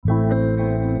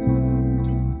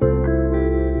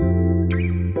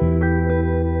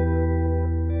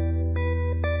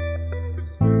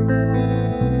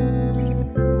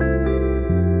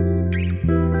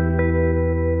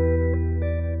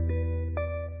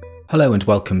Hello and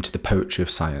welcome to The Poetry of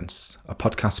Science, a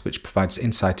podcast which provides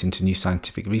insight into new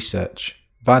scientific research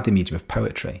via the medium of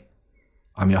poetry.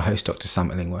 I'm your host, Dr.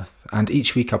 Sam Illingworth, and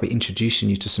each week I'll be introducing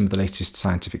you to some of the latest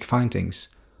scientific findings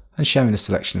and sharing a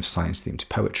selection of science-themed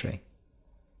poetry.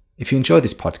 If you enjoy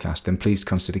this podcast, then please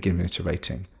consider giving it a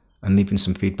rating and leaving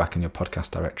some feedback in your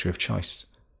podcast directory of choice.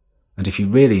 And if you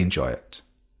really enjoy it,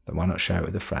 then why not share it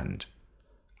with a friend?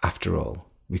 After all,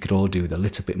 we could all do with a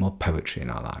little bit more poetry in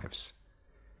our lives.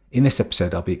 In this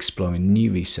episode, I'll be exploring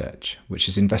new research which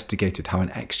has investigated how an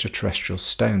extraterrestrial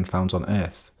stone found on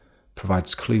Earth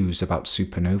provides clues about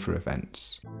supernova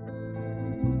events.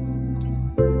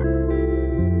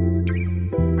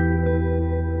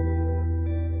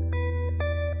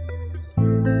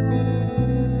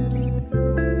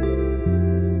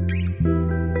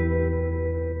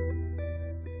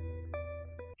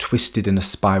 Twisted in a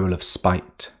spiral of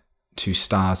spite, two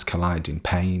stars collide in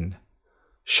pain.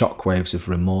 Shockwaves of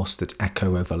remorse that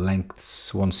echo over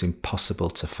lengths once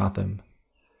impossible to fathom.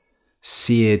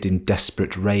 Seared in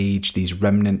desperate rage, these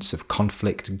remnants of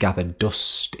conflict gather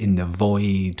dust in the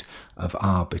void of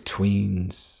our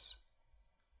betweens.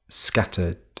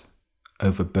 Scattered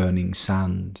over burning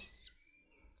sands,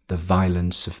 the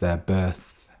violence of their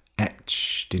birth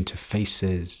etched into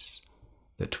faces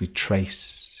that we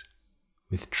trace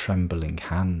with trembling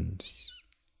hands.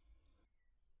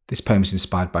 This poem is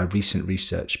inspired by recent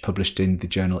research published in the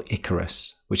journal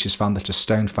Icarus, which has found that a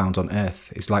stone found on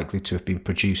Earth is likely to have been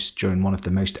produced during one of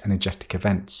the most energetic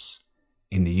events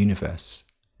in the universe.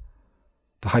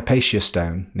 The Hypatia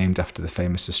stone, named after the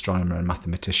famous astronomer and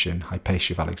mathematician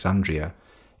Hypatia of Alexandria,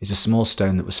 is a small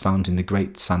stone that was found in the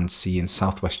Great Sand Sea in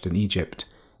southwestern Egypt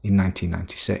in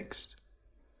 1996.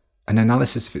 An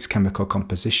analysis of its chemical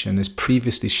composition has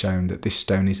previously shown that this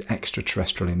stone is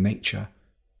extraterrestrial in nature.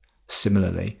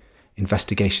 Similarly,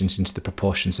 investigations into the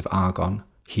proportions of argon,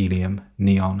 helium,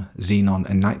 neon, xenon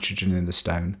and nitrogen in the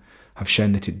stone have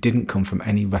shown that it didn't come from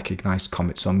any recognised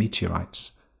comets or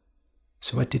meteorites.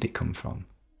 So where did it come from?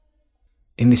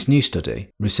 In this new study,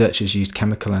 researchers used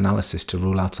chemical analysis to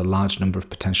rule out a large number of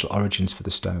potential origins for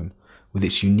the stone, with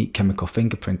its unique chemical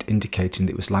fingerprint indicating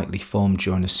that it was likely formed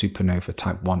during a supernova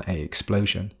type 1a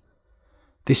explosion.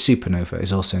 This supernova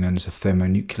is also known as a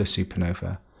thermonuclear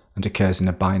supernova, and occurs in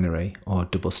a binary or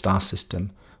double star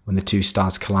system when the two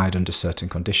stars collide under certain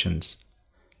conditions.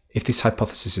 If this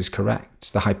hypothesis is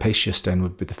correct, the Hypatia stone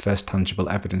would be the first tangible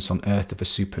evidence on Earth of a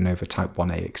supernova type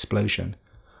 1a explosion,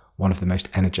 one of the most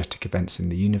energetic events in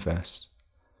the universe.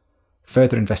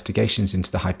 Further investigations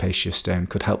into the Hypatia stone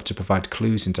could help to provide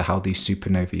clues into how these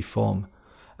supernovae form,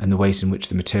 and the ways in which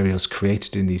the materials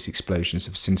created in these explosions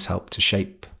have since helped to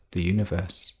shape the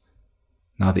universe.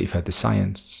 Now that you've heard the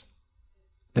science,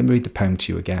 let me read the poem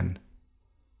to you again.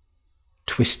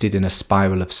 Twisted in a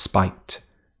spiral of spite,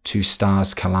 two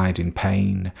stars collide in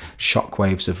pain,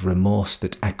 shockwaves of remorse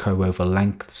that echo over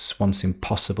lengths once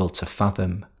impossible to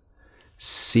fathom.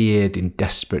 Seared in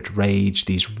desperate rage,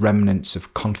 these remnants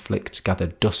of conflict gather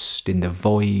dust in the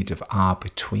void of our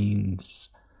betweens.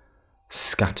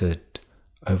 Scattered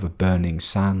over burning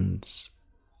sands,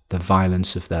 the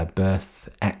violence of their birth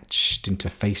etched into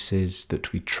faces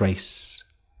that we trace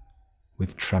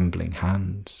with trembling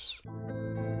hands.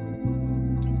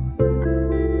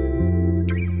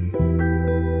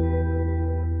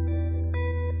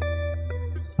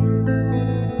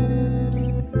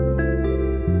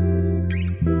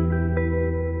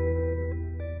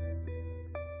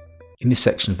 In this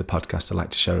section of the podcast, I'd like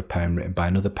to share a poem written by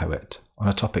another poet on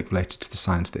a topic related to the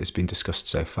science that has been discussed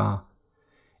so far.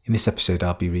 In this episode,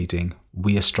 I'll be reading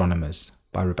We Astronomers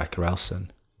by Rebecca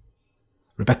Elson.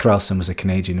 Rebecca Elson was a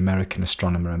Canadian-American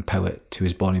astronomer and poet who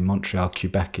was born in Montreal,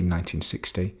 Quebec in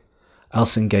 1960.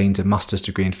 Elson gained a master's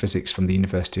degree in physics from the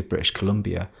University of British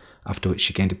Columbia, after which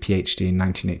she gained a PhD in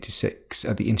 1986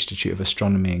 at the Institute of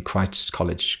Astronomy in Christ's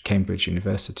College, Cambridge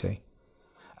University.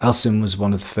 Elson was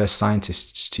one of the first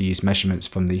scientists to use measurements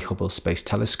from the Hubble Space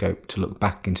Telescope to look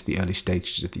back into the early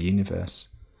stages of the universe.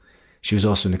 She was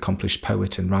also an accomplished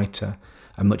poet and writer,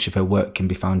 and much of her work can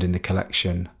be found in the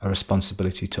collection A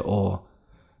Responsibility to Awe,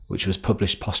 which was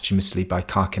published posthumously by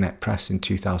Carcanet Press in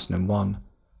 2001,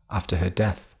 after her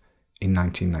death in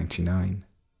 1999.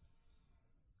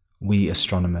 We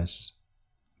Astronomers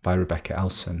by Rebecca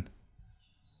Elson.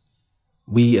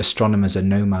 We astronomers are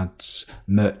nomads,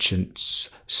 merchants,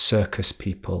 circus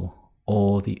people,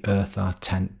 all the earth our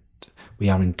tent. We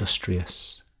are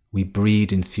industrious. We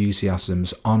breed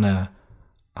enthusiasms, honour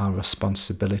our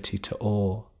responsibility to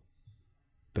awe.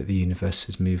 But the universe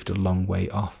has moved a long way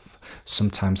off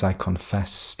Sometimes I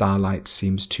confess starlight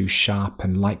seems too sharp,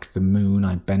 and like the moon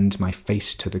I bend my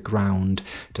face to the ground,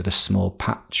 to the small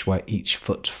patch where each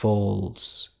foot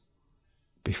falls,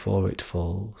 before it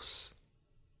falls,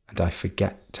 and I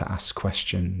forget to ask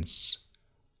questions,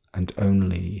 and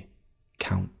only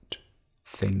count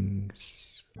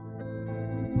things.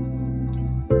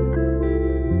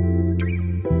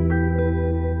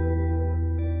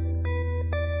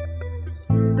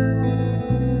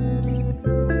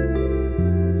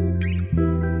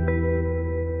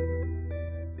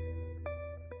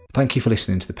 Thank you for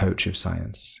listening to The Poetry of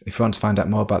Science. If you want to find out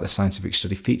more about the scientific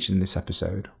study featured in this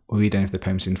episode, or read any of the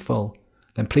poems in full,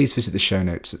 then please visit the show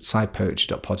notes at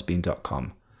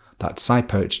scipoetry.podbean.com. That's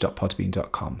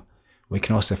scipoetry.podbean.com, where you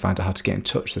can also find out how to get in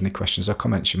touch with any questions or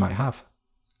comments you might have.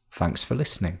 Thanks for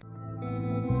listening.